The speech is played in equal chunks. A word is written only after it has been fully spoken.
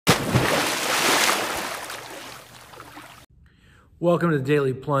Welcome to the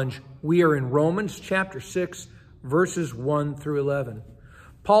Daily Plunge. We are in Romans chapter 6, verses 1 through 11.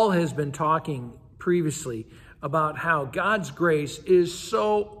 Paul has been talking previously about how God's grace is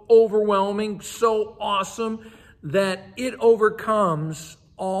so overwhelming, so awesome, that it overcomes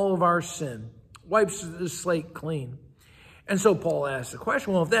all of our sin, wipes the slate clean. And so Paul asks the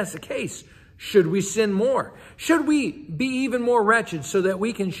question, well, if that's the case, should we sin more? Should we be even more wretched so that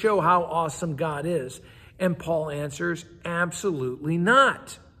we can show how awesome God is? And Paul answers, absolutely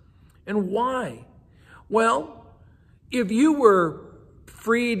not. And why? Well, if you were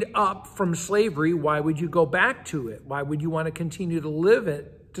freed up from slavery, why would you go back to it? Why would you want to continue to live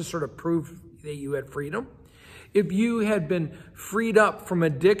it to sort of prove that you had freedom? If you had been freed up from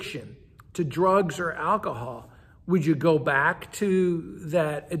addiction to drugs or alcohol, would you go back to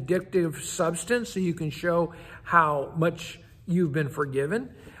that addictive substance so you can show how much you've been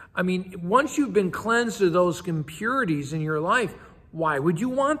forgiven? I mean, once you've been cleansed of those impurities in your life, why would you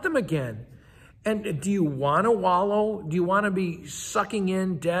want them again? And do you want to wallow? Do you want to be sucking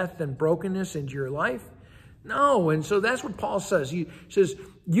in death and brokenness into your life? No. And so that's what Paul says. He says,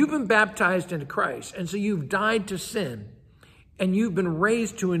 you've been baptized into Christ. And so you've died to sin. And you've been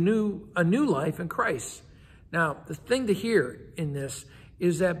raised to a new life in Christ. Now, the thing to hear in this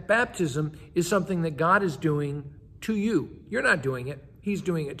is that baptism is something that God is doing to you. You're not doing it. He's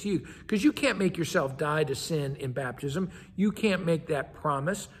doing it to you. Because you can't make yourself die to sin in baptism. You can't make that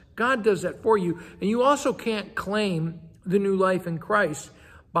promise. God does that for you. And you also can't claim the new life in Christ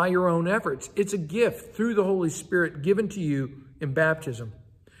by your own efforts. It's a gift through the Holy Spirit given to you in baptism.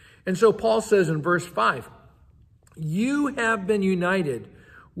 And so Paul says in verse 5, you have been united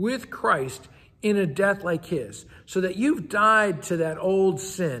with Christ in a death like his, so that you've died to that old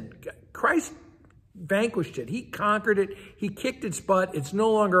sin. Christ vanquished it. He conquered it. He kicked its butt. It's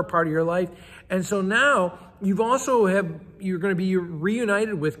no longer a part of your life. And so now you're going to be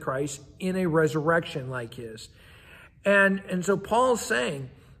reunited with Christ in a resurrection like his. And so Paul's saying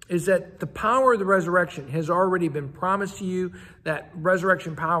is that the power of the resurrection has already been promised to you. That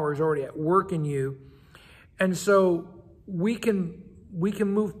resurrection power is already at work in you. And so we can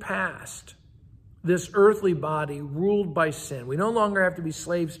move past this earthly body ruled by sin. We no longer have to be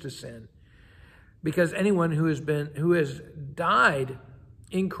slaves to sin. Because anyone who has died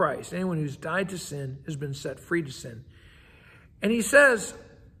in Christ, anyone who's died to sin has been set free to sin. And he says,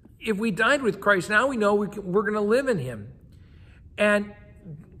 if we died with Christ, now we know we're going to live in him. And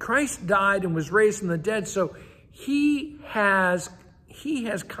Christ died and was raised from the dead, so he has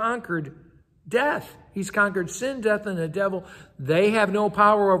conquered death. He's conquered sin, death, and the devil. They have no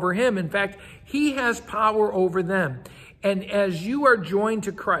power over him. In fact, he has power over them. And as you are joined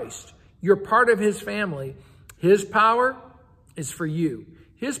to Christ, you're part of his family. His power is for you.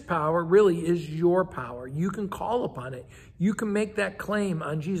 His power really is your power. You can call upon it. You can make that claim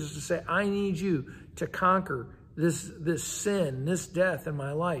on Jesus to say, I need you to conquer this sin, this death in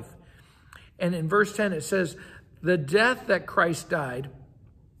my life. And in verse 10, it says, the death that Christ died,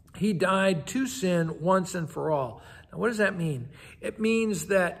 he died to sin once and for all. Now, what does that mean? It means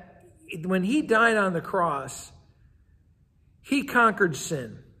that when he died on the cross, he conquered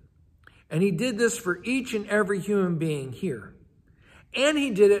sin. And he did this for each and every human being here. And he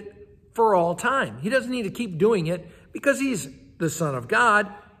did it for all time. He doesn't need to keep doing it because he's the Son of God.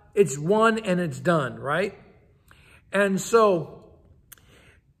 It's one and it's done, right? And so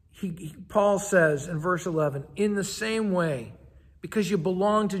Paul says in verse 11, in the same way, because you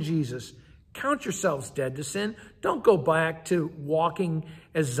belong to Jesus, count yourselves dead to sin. Don't go back to walking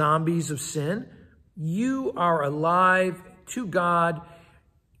as zombies of sin. You are alive to God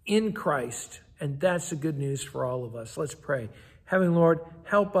in Christ, and that's the good news for all of us. Let's pray. Heavenly Lord,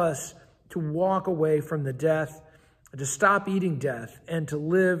 help us to walk away from the death, to stop eating death, and to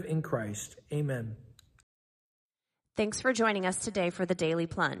live in Christ. Amen. Thanks for joining us today for the Daily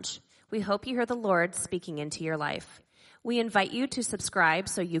Plunge. We hope you hear the Lord speaking into your life. We invite you to subscribe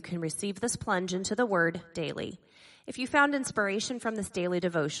so you can receive this plunge into the Word daily. If you found inspiration from this daily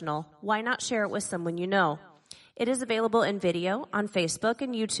devotional, why not share it with someone you know? It is available in video on Facebook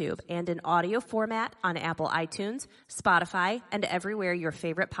and YouTube and in audio format on Apple iTunes, Spotify, and everywhere your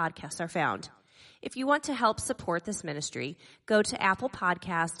favorite podcasts are found. If you want to help support this ministry, go to Apple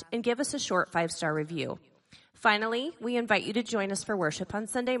Podcast and give us a short 5-star review. Finally, we invite you to join us for worship on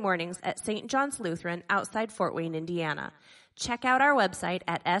Sunday mornings at St. John's Lutheran outside Fort Wayne, Indiana. Check out our website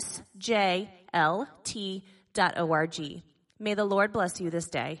at sjlt.org. May the Lord bless you this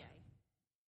day.